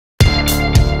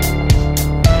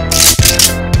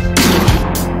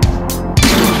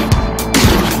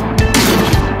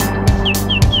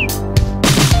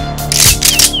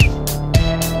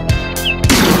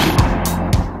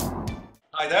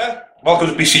welcome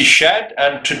to PcShed,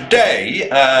 and today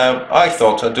I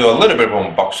thought I'd do a little bit of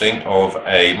unboxing of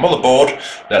a motherboard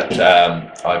that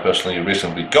I personally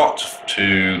recently got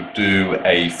to do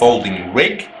a folding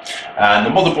rig. And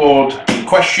the motherboard in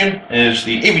question is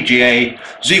the EVGA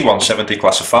Z170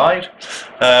 Classified.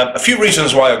 A few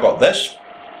reasons why I got this.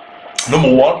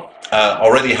 Number one, I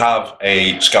already have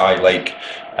a Skylake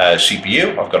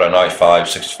CPU. I've got an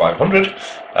i5-6500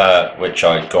 which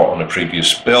I got on a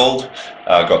previous build.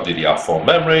 I got DDR4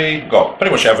 memory, got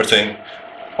pretty much everything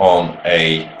on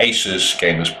a Asus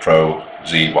Gamers Pro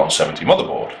Z170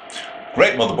 motherboard.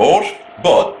 Great motherboard,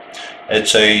 but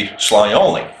it's a slide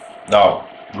only. Now,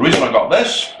 the reason I got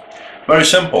this, very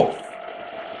simple.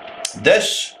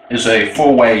 This is a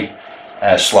 4-way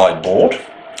slide board,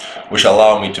 which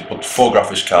allow me to put 4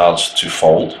 graphics cards to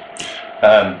fold.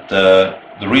 And the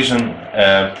reason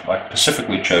I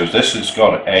specifically chose this, it's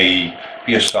got a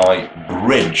PSI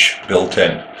bridge built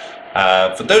in.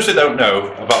 For those that don't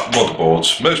know about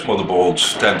motherboards, most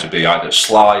motherboards tend to be either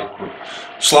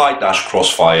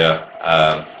slide-crossfire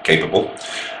capable.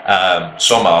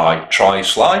 Some are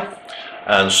tri-slide,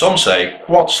 and some say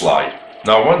quad slide.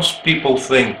 Now, once people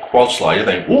think quad slide, they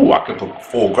think, "Ooh, I can put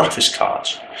 4 graphics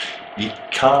cards." You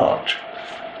can't.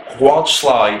 Quad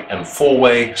slide and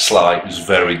 4-way slide is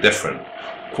very different.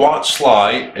 Quad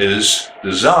slide is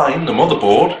designed, the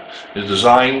motherboard is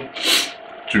designed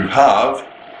to have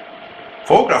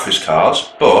 4 graphics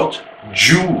cards, but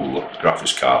dual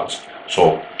graphics cards.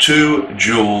 So 2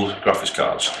 dual graphics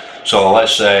cards. So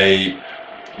let's say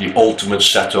the ultimate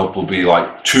setup will be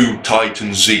like 2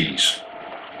 Titan Z's,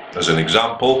 as an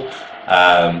example,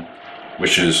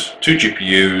 which is 2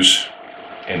 GPUs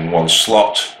in 1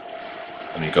 slot,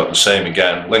 and you got the same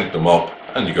again, link them up,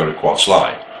 and you got a quad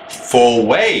slide.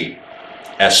 4-way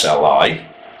SLI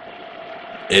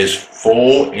is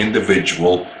 4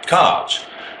 individual cards.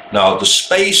 Now, the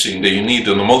spacing that you need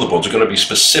on the motherboards are going to be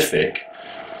specific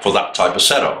for that type of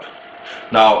setup.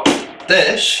 Now,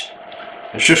 this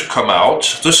has just come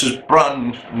out. This is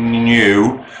brand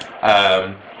new.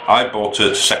 I bought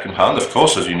it second hand, of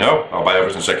course, as you know. I buy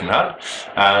everything second hand.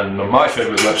 And my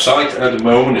favourite website at the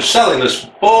moment is selling this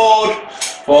board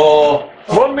for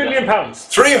 £1 million.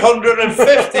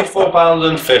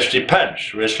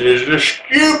 £354.50, which is a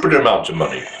stupid amount of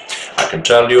money. I can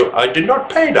tell you, I did not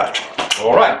pay that.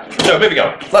 Alright, so here we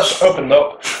go. Let's open it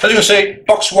up. As you can see,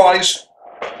 box wise,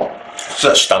 it's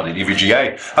a standard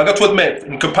EVGA. I got to admit,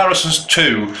 in comparisons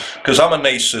to, because I'm an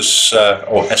Asus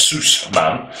or Asus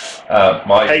man,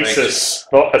 Asus,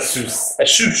 not Asus.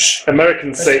 Asus.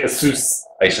 Americans say Asus.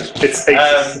 Asus. It's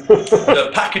Asus.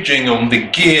 The packaging on the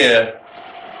gear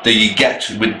that you get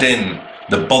within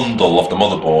the bundle of the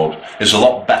motherboard is a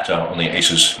lot better on the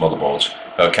Asus motherboards.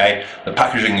 Okay, the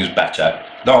packaging is better.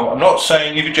 No, I'm not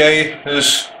saying EVGA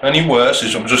is any worse.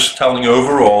 I'm just telling you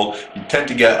overall, you tend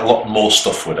to get a lot more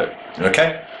stuff with it.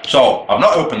 Okay, so I've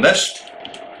not opened this.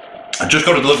 I just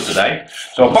got it delivered today.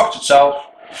 So the box itself,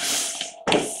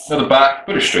 at the back,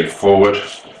 pretty straightforward.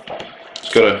 It's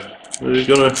got a. Are you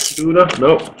gonna do that?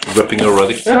 No, it's ripping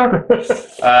already.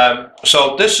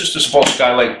 So this is to support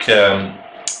Skylake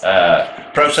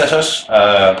processors,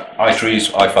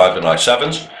 i3s, i5 and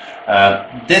i7s.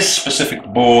 This specific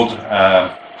board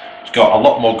has got a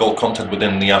lot more gold content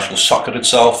within the actual socket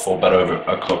itself for better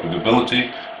overclocking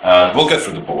ability. And we'll get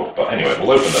through the board, but anyway,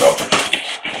 we'll open it up.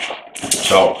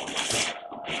 So,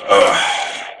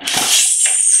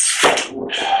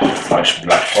 nice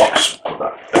black box, put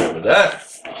that over there.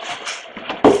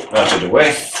 Out of the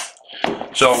way.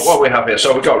 So what we have here,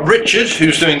 so we've got Richard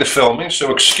who's doing the filming, so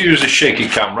excuse the shaky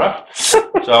camera.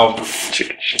 So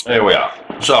here we are.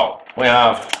 So we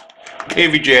have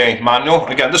EVGA manual.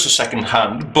 Again, this is second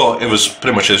hand, but it was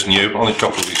pretty much as new, only a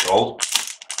couple of weeks old.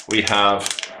 We have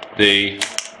the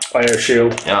IO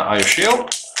shield. Yeah, IO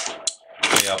shield.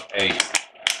 We have a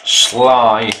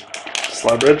slide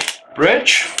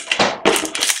bridge.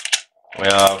 We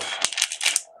have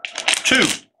 2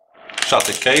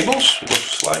 static cables. It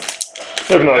looks like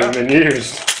They've not even been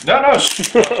used. No.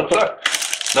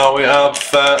 Now we have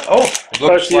oh, it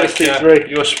looks like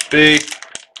USB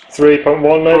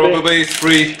 3.1 maybe. Probably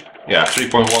 3. Yeah,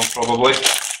 3.1 probably.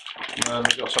 And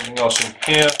we've got something else in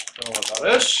here. Don't know what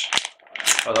that is.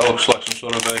 That looks like some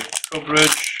sort of a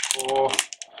coverage or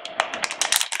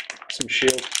some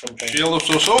shield. Shield of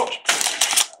some sort.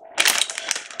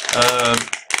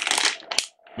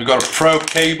 We've got a probe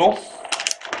cable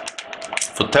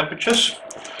for temperatures.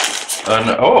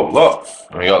 And oh, look,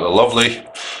 we got the lovely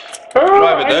driver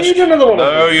I desk. need another one.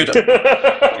 No, you don't.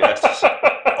 Yes.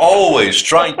 always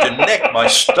trying to nick my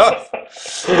stuff.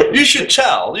 You should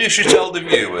tell the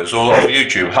viewers or of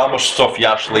YouTube how much stuff you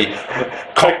actually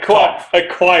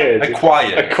acquired.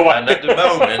 And at the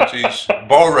moment, he's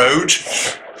borrowed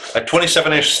a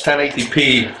 27-inch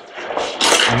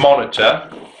 1080p monitor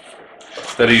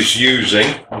that he's using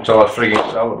until I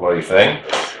frigging sell the bloody thing.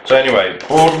 So anyway,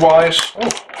 board-wise,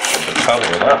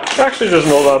 that Actually, doesn't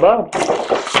look that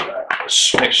bad.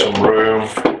 let's make some room.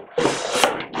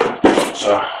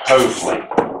 So hopefully,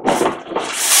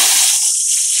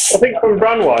 I think from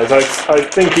brand-wise, I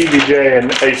think EVGA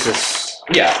and Asus.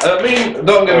 yeah. I mean,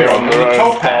 don't get me wrong.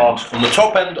 On the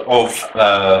top end of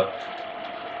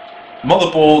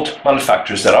motherboard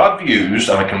manufacturers that I've used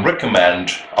and I can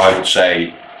recommend, I would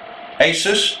say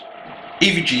Asus,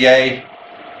 EVGA,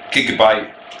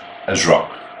 Gigabyte, and Zrock.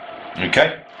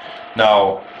 Okay.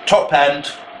 Now, top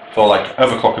end for like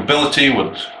overclockability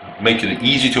would make it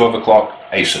easy to overclock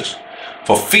Asus.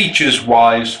 For features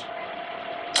wise,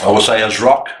 I would say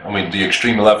Zrock. I mean, the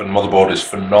Extreme 11 motherboard is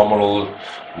phenomenal,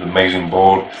 an amazing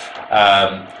board.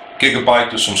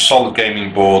 Gigabyte does some solid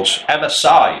gaming boards.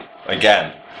 MSI,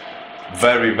 again,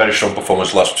 very, very strong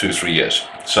performance the last 2-3 years.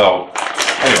 So,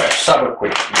 anyway, let's have a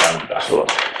quick gander.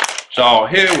 So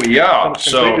here we are.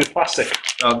 So plastic.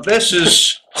 now this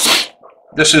is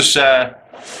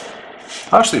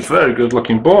actually a very good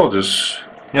looking board. It's,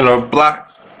 you know, black,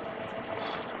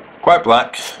 quite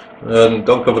black, and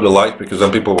don't cover the light because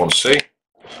then people won't see.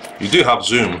 You do have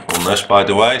zoom on this, by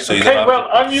the way, so you don't have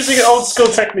I'm using an old school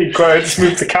technique where I just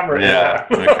move the camera. yeah.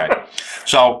 Okay.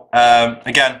 So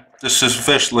again, this is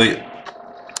officially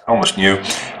almost new,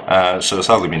 so it's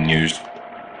hardly been used.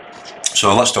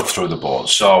 So let's talk through the board.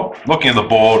 So looking at the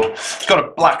board, it's got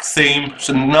a black theme. It's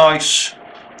a nice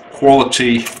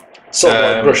quality Sort of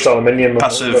like brushed aluminium.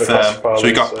 passive. So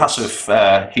you got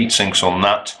passive heat sinks on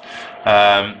that.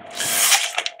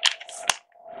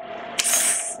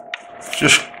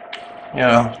 Just, you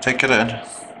know, take it in.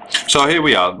 So here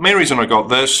we are. The main reason I got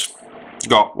this,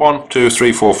 got 1, 2,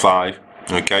 3, 4, 5.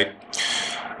 Okay.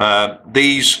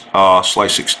 These are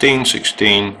slice 16,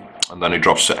 16, and then it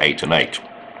drops to 8 and 8.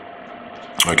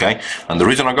 Okay, and the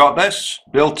reason I got this,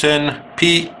 built-in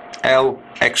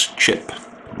PLX chip,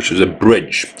 which is a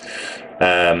bridge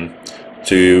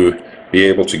to be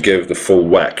able to give the full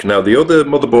whack. Now the other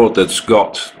motherboard that's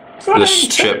got this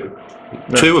chip,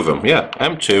 two of them, yeah,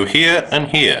 M2 here and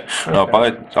here. Okay. Now,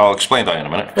 but I'll explain that in a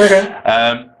minute.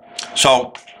 Okay.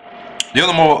 So the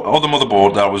other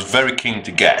motherboard that I was very keen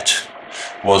to get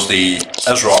was the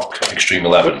Zrock Extreme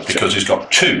 11 because it's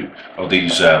got 2 of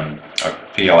these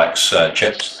PLX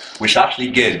chips, which actually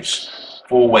gives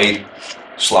 4-way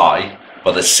slide,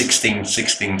 but there's 16,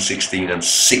 16, 16 and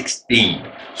 16.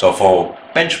 So for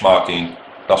benchmarking,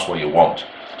 that's what you want.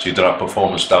 So you don't have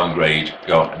performance downgrade,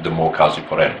 the more cards you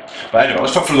put in. But anyway,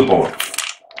 let's talk through the board.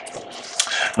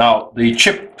 Now the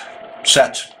chip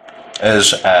set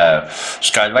is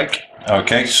Skylake.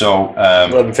 Okay, so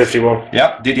 1151.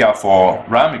 yeah, DDR4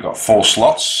 RAM. You got 4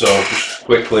 slots. So just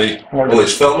quickly, while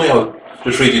it's filming, I'll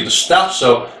just read you the stats.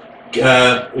 So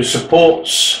it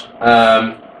supports.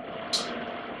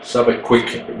 Let's have a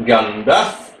quick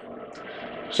gander.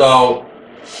 So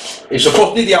it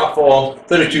supports DDR4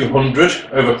 3200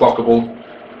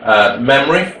 overclockable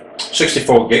memory,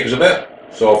 64 gigs of it.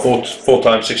 So 4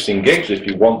 times 16 gigs if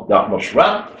you want that much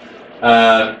RAM.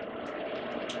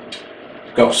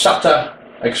 Got SATA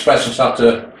Express and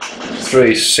SATA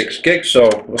 3 6 gigs. So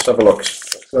let's have a look.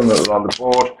 Turn that around the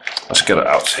board. Let's get it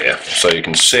out here so you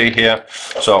can see here.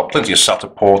 So plenty of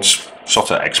SATA ports,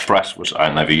 SATA Express, which I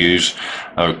never use.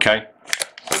 Okay.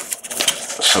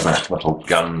 Let's have a little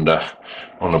gander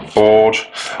on the board.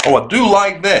 Oh, I do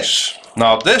like this.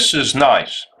 Now this is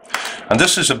nice, and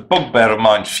this is a bugbear of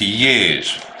mine for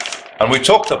years. And we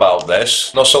talked about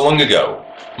this not so long ago.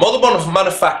 Motherboard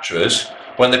manufacturers,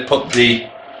 when they put the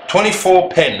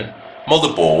 24-pin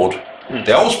motherboard,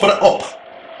 they always put it up.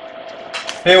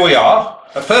 Here we are,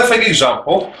 a perfect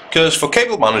example, because for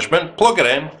cable management, plug it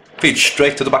in, feeds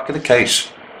straight to the back of the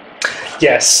case.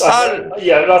 Yes,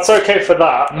 yeah, that's okay for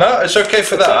that. No, it's okay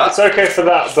for that. It's okay for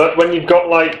that, but when you've got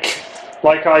like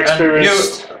I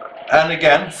experienced, and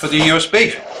again for the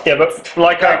USB. Yeah, but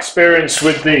like I experienced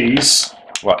with these.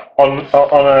 What? On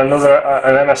another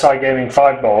an MSI Gaming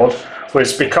 5 board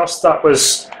was because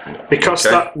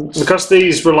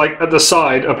these were like at the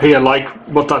side up here, like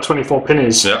what that 24-pin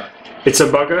is. Yeah. It's a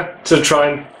bugger to try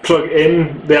and plug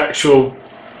in the actual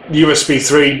USB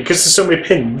 3 because there's so many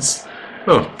pins.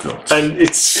 Oh god. And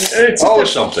it's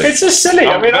something. It's just silly.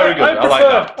 I mean, very good.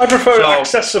 I prefer So, it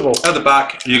accessible. At the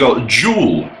back, you got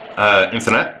dual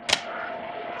Ethernet.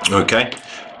 Okay.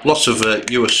 lots of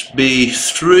USB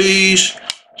 3s,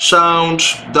 sound.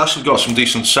 That's got some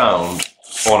decent sound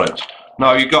on it.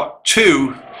 Now you've got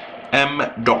two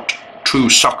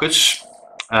M.2 sockets.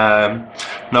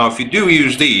 Now if you do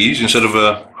use these instead of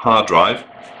a hard drive,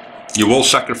 you will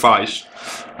sacrifice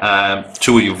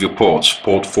two of your ports,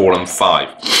 port 4 and 5,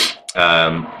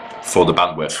 for the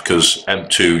bandwidth, because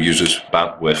M2 uses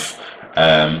bandwidth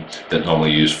that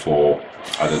normally used for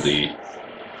either the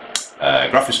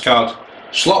graphics card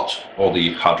slot or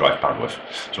the hard drive bandwidth.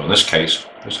 So in this case,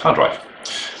 it's hard drive.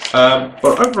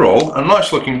 But overall, a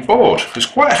nice looking board. It's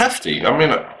quite hefty. I mean,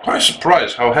 I'm quite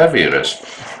surprised how heavy it is.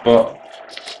 But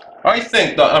I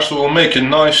think that actually will make a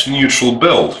nice neutral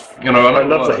build. You know, and I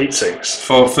love the heat sinks.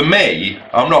 For me,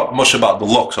 I'm not much about the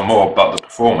looks. I'm more about the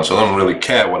performance. I don't really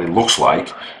care what it looks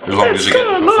like as long as you get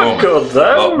the performance. Good,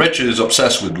 though. But Richard is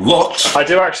obsessed with looks. I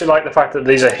do actually like the fact that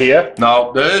these are here.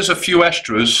 Now there's a few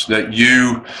extras that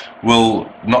you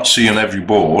will not see on every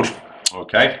board.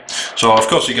 Okay, so of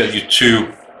course you get your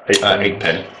two 8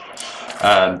 pin,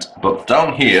 but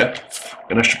down here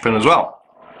an extra pin as well.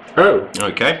 Oh.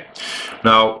 Okay.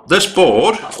 Now this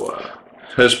board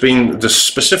has been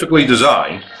specifically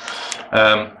designed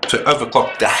to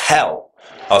overclock the hell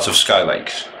out of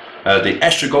Skylakes. The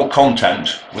extra gold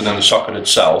content within the socket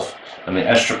itself and the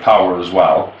extra power as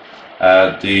well.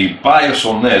 The bias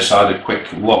on this, I had a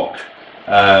quick look.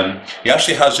 It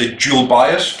actually has a dual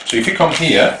bias. So if you come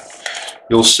here,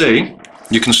 you'll see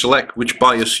you can select which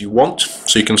bias you want,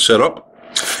 so you can set up.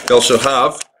 You also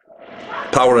have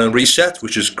power and reset,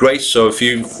 which is great. So if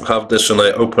you have this on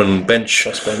an open bench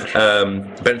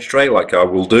tray, like I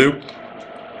will do,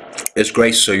 it's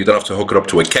great. So you don't have to hook it up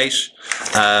to a case.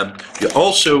 You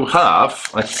also have,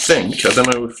 I think, I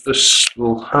don't know if this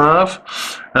will have,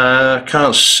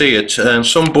 can't see it. And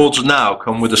some boards now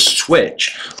come with a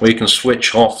switch where you can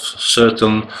switch off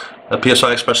certain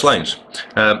PSI Express lanes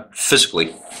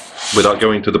physically, without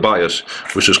going to the bias,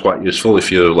 which is quite useful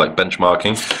if you're like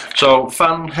benchmarking. So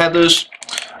fan headers,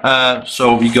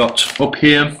 so we got up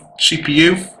here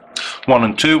CPU 1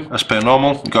 and 2 as per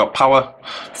normal. We got power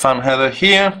fan header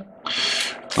here.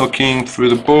 Looking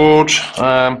through the board,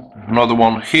 another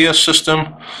one here,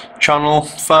 system channel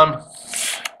fan,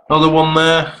 another one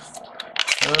there,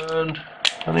 and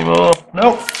any more?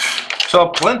 No. So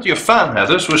plenty of fan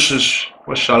headers,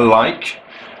 which I like.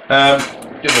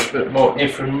 Give a bit more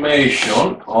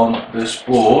information on this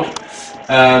board.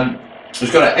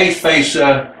 It's got an 8-phase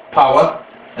power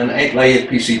and 8-layered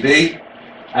PCB,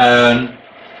 and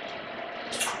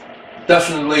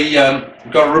definitely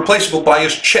got a replaceable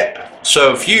BIOS chip.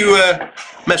 So if you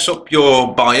mess up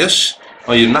your BIOS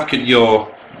or you knackered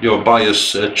your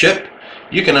BIOS chip,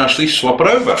 you can actually swap it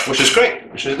over, which is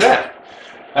great, which is there.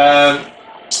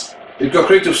 You've got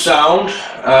creative sound,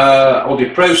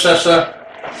 audio processor.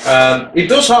 It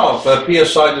does have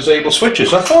PSI disabled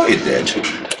switches. I thought it did.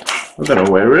 I don't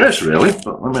know where it is really,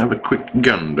 but let me have a quick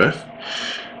gander.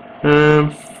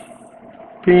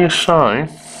 PSI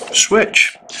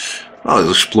switch. I'll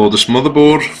explore this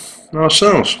motherboard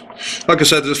ourselves. Like I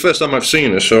said, it's the first time I've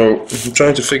seen it, so I'm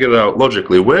trying to figure it out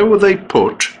logically. Where would they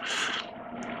put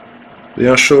the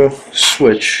actual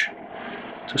switch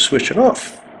to switch it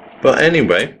off? But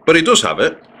anyway, but it does have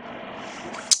it,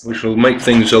 which will make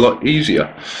things a lot easier.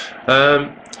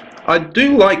 I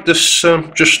do like this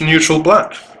just neutral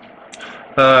black.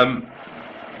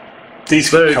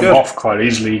 These can come off quite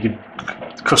easily. You can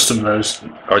custom those.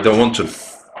 I don't want to.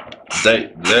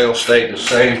 They'll stay the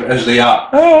same as they are.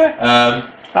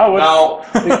 I would. Now,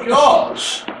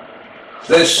 because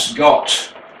this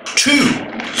got two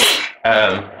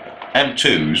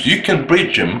M2s, you can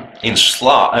bridge them in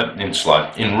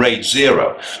RAID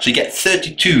 0, so you get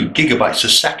 32 gigabytes a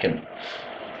second,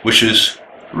 which is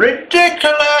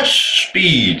ridiculous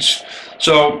speeds.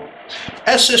 So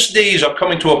SSDs are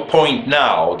coming to a point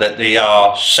now that they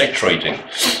are saturating.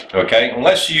 Okay,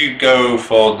 unless you go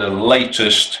for the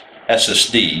latest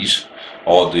SSDs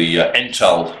or the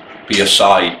Intel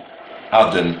PSI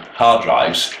add-in hard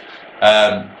drives,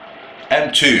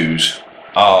 M2s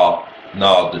are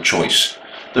now the choice.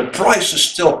 The price is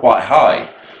still quite high,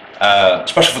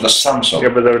 especially for the Samsung. Yeah,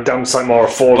 but they're a damn sight more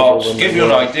affordable. But to give you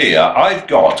an idea, I've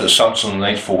got a Samsung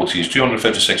 840s,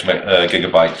 256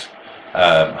 gigabyte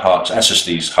hard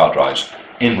SSDs hard drives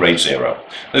in RAID 0.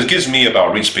 This gives me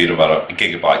about read speed of about a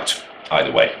gigabyte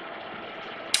either way.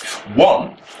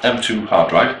 One M2 hard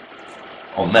drive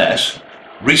on this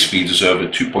read speed is over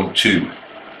 2.2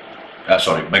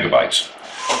 megabytes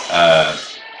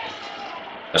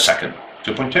a second.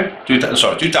 2.2?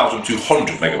 Sorry,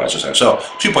 2,200 megabytes a second. So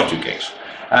 2.2 gigs,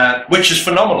 which is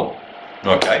phenomenal.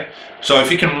 Okay, so if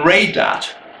you can RAID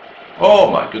that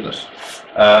Oh my goodness.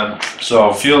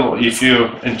 So if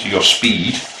you're into your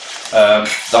speed,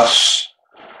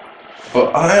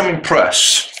 but I am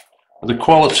impressed with the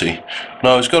quality.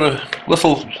 Now it's got a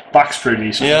little, Back's pretty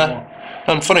decent. yeah,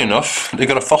 and funny enough, they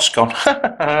got a Foscon,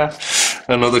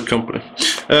 another company.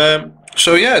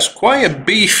 So yeah, it's quite a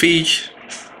beefy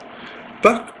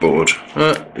backboard.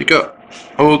 You got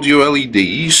all your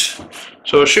LEDs,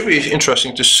 so it should be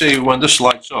interesting to see when this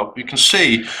lights up. You can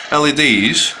see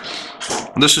LEDs.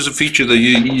 This is a feature that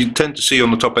you tend to see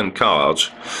on the top end cards.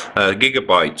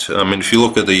 Gigabyte, I mean, if you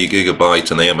look at the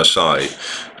Gigabyte and the MSI,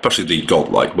 especially the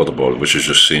Godlike motherboard, which has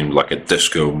just seemed like a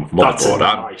disco motherboard. That's a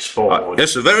nice board.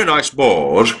 It's a very nice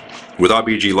board with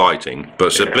RGB lighting, but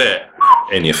it's a bit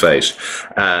in your face.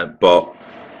 But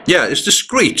yeah, it's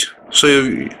discreet, so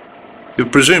you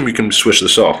presume you can switch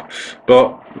this off.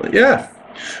 But yeah,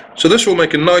 so this will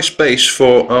make a nice base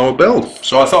for our build.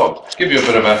 So I thought I'd give you a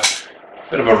bit of a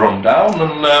rundown,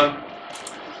 and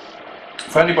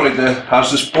for anybody that has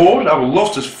this board, I would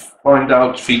love to find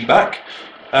out feedback.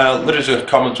 There is a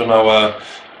comment on our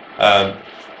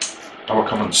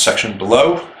comment section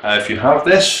below if you have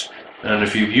this, and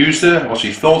if you've used it, what's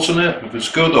your thoughts on it, if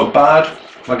it's good or bad.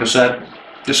 Like I said,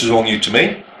 this is all new to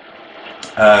me,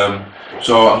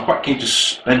 so I'm quite keen to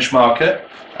benchmark it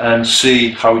and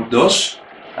see how it does.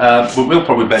 But we'll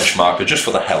probably benchmark it just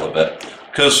for the hell of it,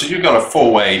 because you've got a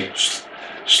 4-way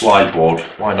slide board,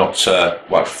 why not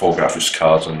whack 4 graphics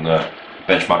cards and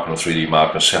benchmark on a 3D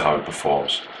marker and see how it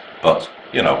performs. But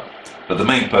you know, but the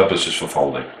main purpose is for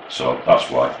folding, so that's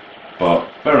why. But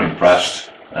very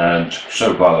impressed, and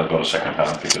so glad I got a second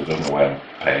hand, because there's no way I'm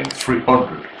paying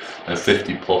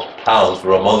 £350+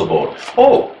 for a motherboard.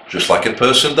 Oh, just like a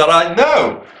person that I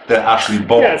know that actually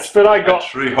bought but I got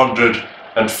 £350+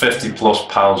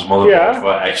 motherboard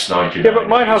for X99. Yeah, but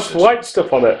mine has white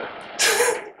stuff on it.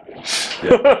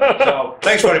 Yeah. So,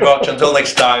 thanks very much. Until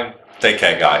next time, take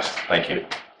care, guys. Thank you.